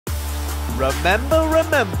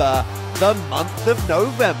remember the month of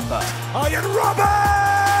November. Iron Robin!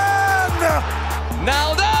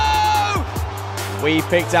 Now no! We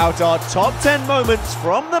picked out our top 10 moments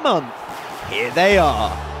from the month. Here they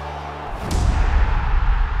are.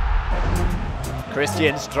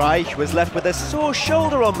 Christian Streich was left with a sore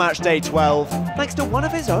shoulder on match day 12, thanks to one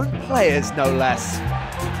of his own players, no less.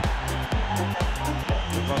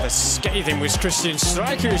 Rather scathing was Christian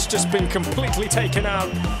Streich, who's just been completely taken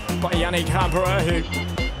out by Yannick Haberer, who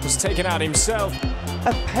was taken out himself.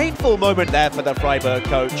 A painful moment there for the Freiburg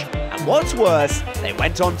coach, and what's worse, they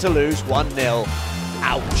went on to lose 1-0.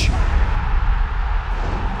 Ouch.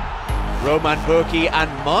 Roman Bürki and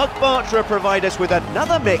Marc Bartra provide us with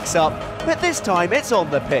another mix-up, but this time it's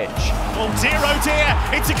on the pitch. Oh dear,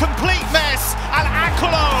 it's a complete mess, and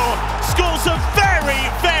Akolo scores a very,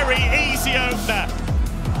 very easy opener.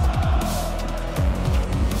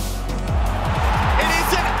 It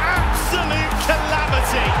is an absolute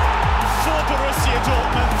calamity for Borussia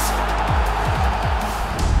Dortmund.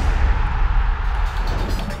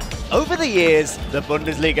 Over the years, the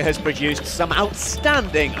Bundesliga has produced some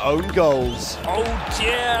outstanding own goals. Oh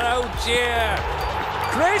dear,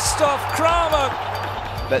 Christoph Kramer!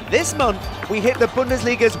 But this month, we hit the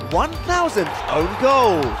Bundesliga's 1,000th own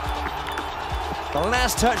goal. The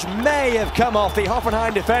last touch may have come off the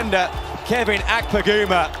Hoffenheim defender, Kevin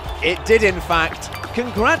Akpoguma. It did, in fact.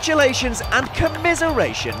 Congratulations and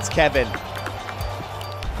commiserations, Kevin.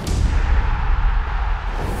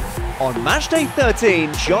 On matchday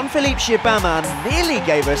 13, Jean-Philippe Gbamin nearly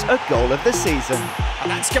gave us a goal of the season. And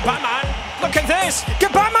that's Gbamin! Look at this!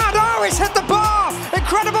 Gbamin! Oh, he's hit the bar!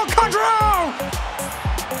 Incredible control!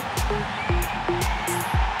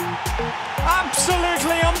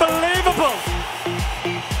 Absolutely unbelievable!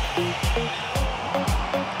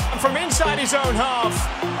 And from inside his own half,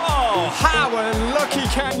 oh, how unlucky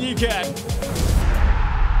can you get?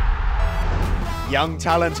 Young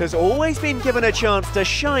talent has always been given a chance to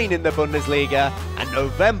shine in the Bundesliga, and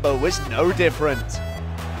November was no different.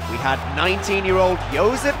 We had 19-year-old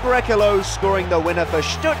Josip Brekalo scoring the winner for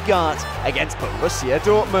Stuttgart against Borussia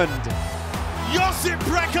Dortmund. Josip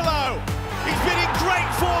Brekalo! He's been in great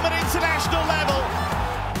form at international level.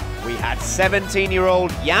 We had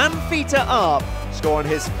 17-year-old Jan Fiete Arp scoring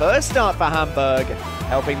his first start for Hamburg,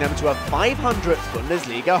 helping them to a 500th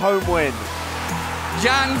Bundesliga home win.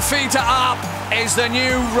 Jan Fiete Arp is the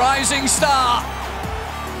new rising star.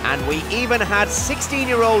 And we even had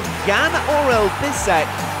 16-year-old Jan Orel Bissek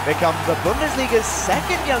become the Bundesliga's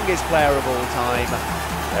second youngest player of all time.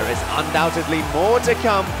 There is undoubtedly more to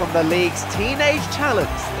come from the league's teenage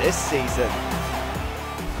talents this season.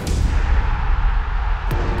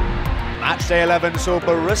 Matchday 11 saw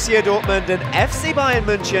Borussia Dortmund and FC Bayern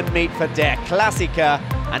München meet for Der Klassiker,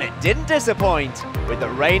 and it didn't disappoint, with the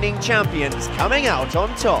reigning champions coming out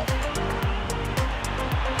on top.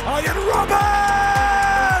 Iron Robin!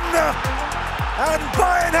 And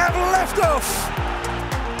Bayern have left off.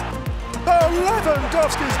 Oh,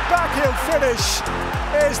 Lewandowski's backheel finish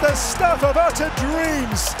is the stuff of utter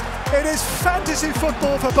dreams. It is fantasy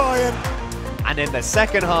football for Bayern. And in the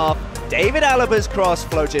second half, David Alaba's cross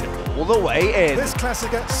floated all the way in. This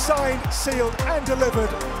Klassiker signed, sealed and delivered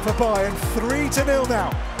for Bayern. 3-0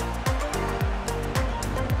 now.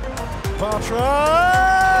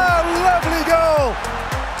 Bartra! Lovely goal!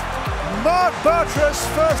 Marc Bartra's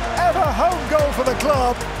first ever home goal for the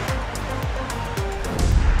club.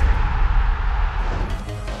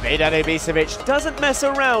 Vedat Ibisevic doesn't mess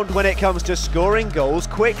around when it comes to scoring goals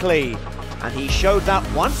quickly. And he showed that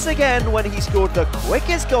once again when he scored the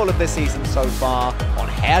quickest goal of the season so far on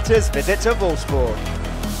Hertha's visit to Wolfsburg.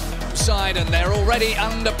 Side, and they're already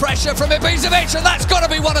under pressure from Ibisevic, and that's got to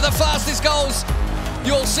be one of the fastest goals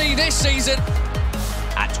you'll see this season.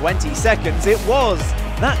 At 20 seconds it was.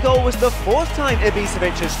 That goal was the fourth time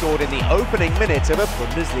Ibisevic has scored in the opening minute of a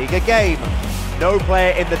Bundesliga game. No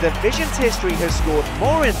player in the division's history has scored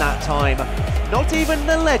more in that time, not even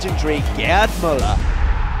the legendary Gerd Müller.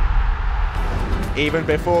 Even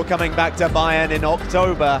before coming back to Bayern in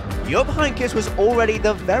October, Heynckes was already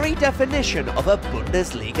the very definition of a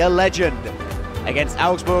Bundesliga legend. Against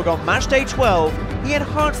Augsburg on matchday 12, he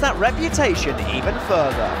enhanced that reputation even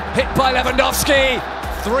further. Hit by Lewandowski,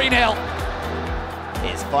 3-0.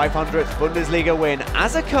 His 500th Bundesliga win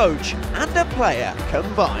as a coach and a player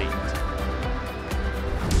combined.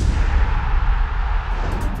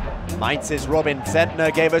 Mainz's Robin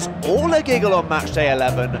Zentner gave us all a giggle on matchday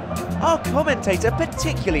 11. Our commentator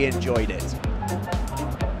particularly enjoyed it.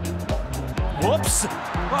 Whoops!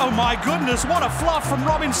 Oh my goodness, what a fluff from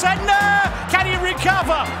Robin Zentner! Can he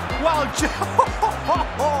recover? Well,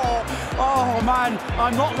 oh Oh man,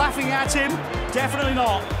 I'm not laughing at him. Definitely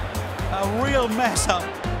not. A real mess up.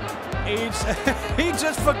 He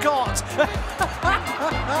just forgot.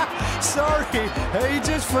 Sorry, he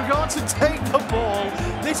just forgot to take the ball.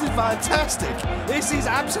 This is fantastic. This is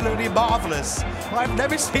absolutely marvellous. I've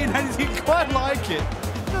never seen anything quite like it.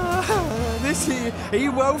 He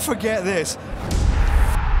won't forget this.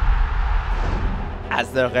 As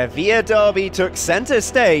the Revierderby took centre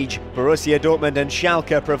stage, Borussia Dortmund and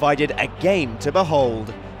Schalke provided a game to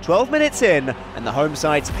behold. 12 minutes in, and the home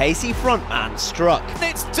side's pacey frontman struck.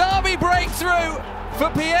 It's derby breakthrough for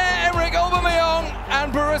Pierre-Emerick Aubameyang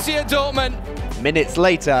and Borussia Dortmund. Minutes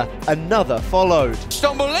later, another followed.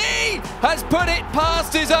 Stromboli has put it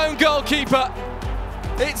past his own goalkeeper.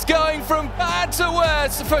 It's going from bad to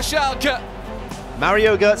worse for Schalke.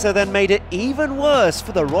 Mario Götze then made it even worse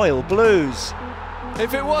for the Royal Blues.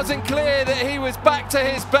 If it wasn't clear that he was back to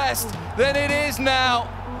his best, then it is now.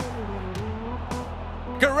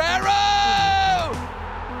 Guerrero!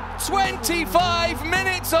 25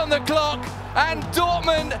 minutes on the clock, and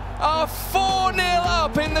Dortmund are 4-0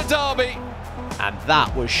 up in the derby. And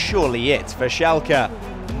that was surely it for Schalke.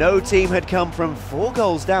 No team had come from 4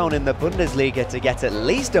 goals down in the Bundesliga to get at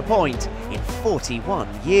least a point in 41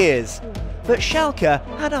 years. But Schalke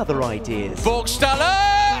had other ideas. Burgstaller,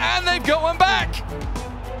 and they've got one back.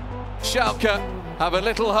 Schalke have a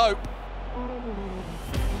little hope.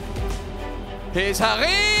 Here's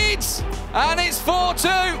Heynckes, and it's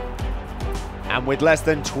 4-2. And with less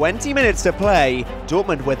than 20 minutes to play,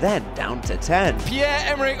 Dortmund were then down to 10.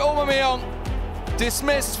 Pierre-Emerick Aubameyang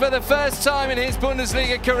dismissed for the first time in his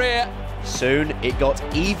Bundesliga career. Soon it got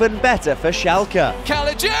even better for Schalke.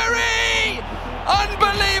 Caligiuri!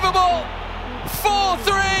 Unbelievable!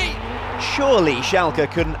 4-3! Surely Schalke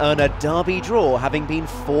couldn't earn a derby draw having been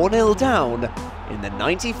 4-0 down. In the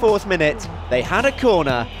 94th minute, they had a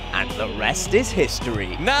corner, and the rest is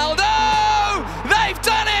history. Naldo! They've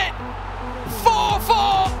done it!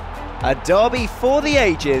 4-4! A derby for the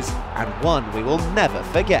ages, and one we will never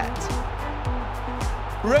forget.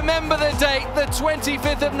 Remember the date, the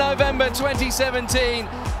 25th of November 2017.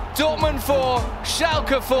 Dortmund 4,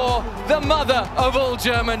 Schalke 4, the mother of all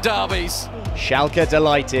German derbies. Schalke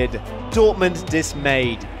delighted, Dortmund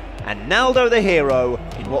dismayed, and Naldo the hero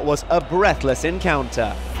in what was a breathless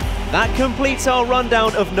encounter. That completes our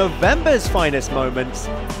rundown of November's finest moments.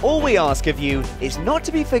 All we ask of you is not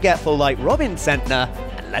to be forgetful like Robin Zentner,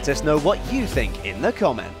 and let us know what you think in the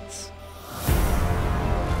comments.